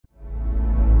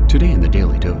Today in the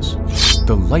Daily Dose,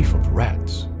 the life of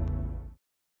rats.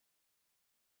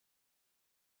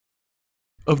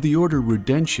 Of the order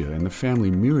Rodentia and the family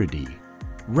Muridae,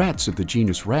 rats of the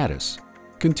genus Rattus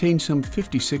contain some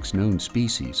 56 known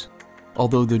species,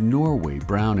 although the Norway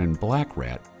brown and black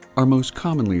rat are most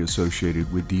commonly associated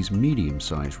with these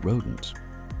medium-sized rodents.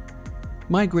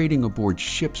 Migrating aboard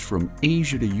ships from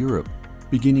Asia to Europe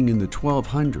beginning in the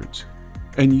 1200s,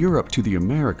 and Europe to the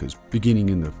Americas beginning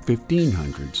in the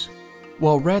 1500s,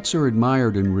 while rats are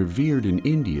admired and revered in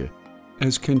India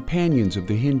as companions of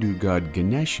the Hindu God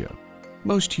Ganesha,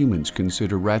 most humans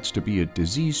consider rats to be a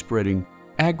disease-spreading,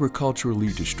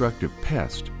 agriculturally destructive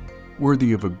pest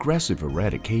worthy of aggressive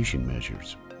eradication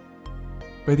measures.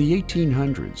 By the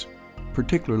 1800s,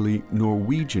 particularly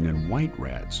Norwegian and white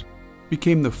rats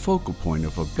became the focal point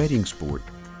of a betting sport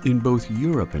in both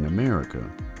Europe and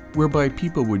America, whereby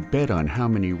people would bet on how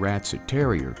many rats a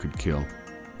terrier could kill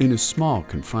in a small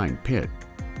confined pit,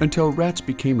 until rats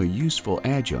became a useful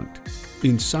adjunct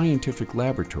in scientific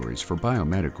laboratories for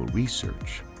biomedical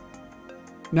research.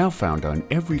 Now found on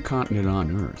every continent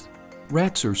on Earth,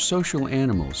 rats are social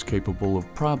animals capable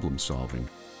of problem solving,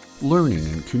 learning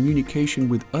and communication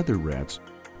with other rats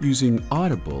using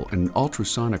audible and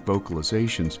ultrasonic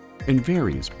vocalizations and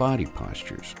various body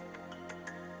postures.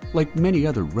 Like many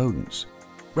other rodents,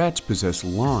 rats possess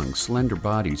long, slender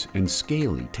bodies and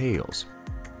scaly tails,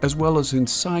 as well as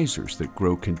incisors that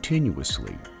grow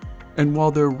continuously. And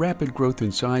while their rapid growth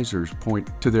incisors point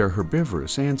to their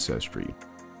herbivorous ancestry,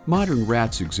 modern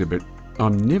rats exhibit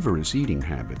omnivorous eating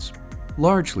habits,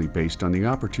 largely based on the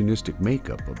opportunistic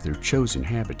makeup of their chosen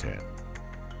habitat.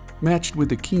 Matched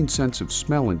with a keen sense of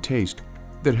smell and taste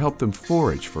that help them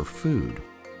forage for food,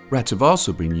 rats have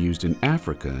also been used in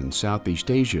Africa and Southeast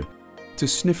Asia to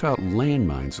sniff out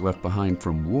landmines left behind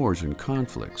from wars and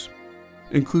conflicts,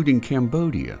 including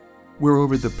Cambodia, where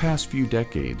over the past few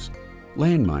decades,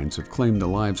 landmines have claimed the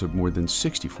lives of more than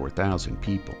 64,000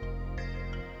 people.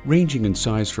 Ranging in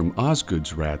size from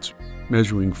Osgood's rats,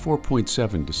 measuring 4.7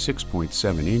 to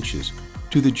 6.7 inches,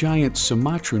 to the giant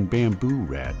Sumatran bamboo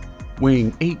rat,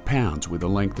 weighing 8 pounds with a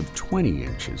length of 20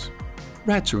 inches.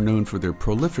 Rats are known for their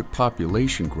prolific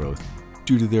population growth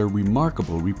due to their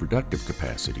remarkable reproductive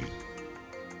capacity.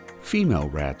 Female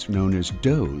rats, known as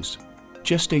does,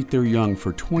 gestate their young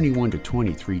for 21 to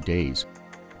 23 days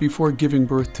before giving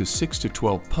birth to 6 to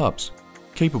 12 pups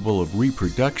capable of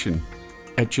reproduction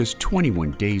at just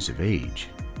 21 days of age.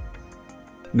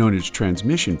 Known as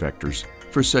transmission vectors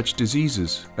for such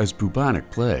diseases as bubonic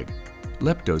plague,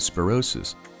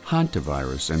 leptospirosis,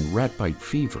 hantavirus, and rat bite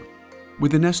fever,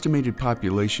 with an estimated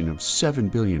population of 7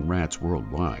 billion rats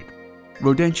worldwide,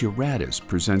 Rodentia rattus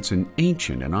presents an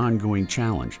ancient and ongoing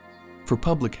challenge for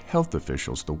public health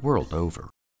officials the world over.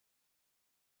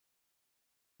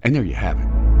 And there you have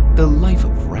it, the life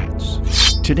of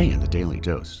rats, today in the Daily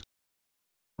Dose.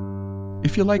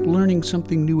 If you like learning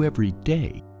something new every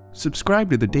day, subscribe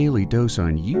to the Daily Dose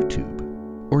on YouTube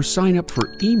or sign up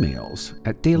for emails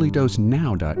at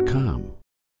dailydosenow.com.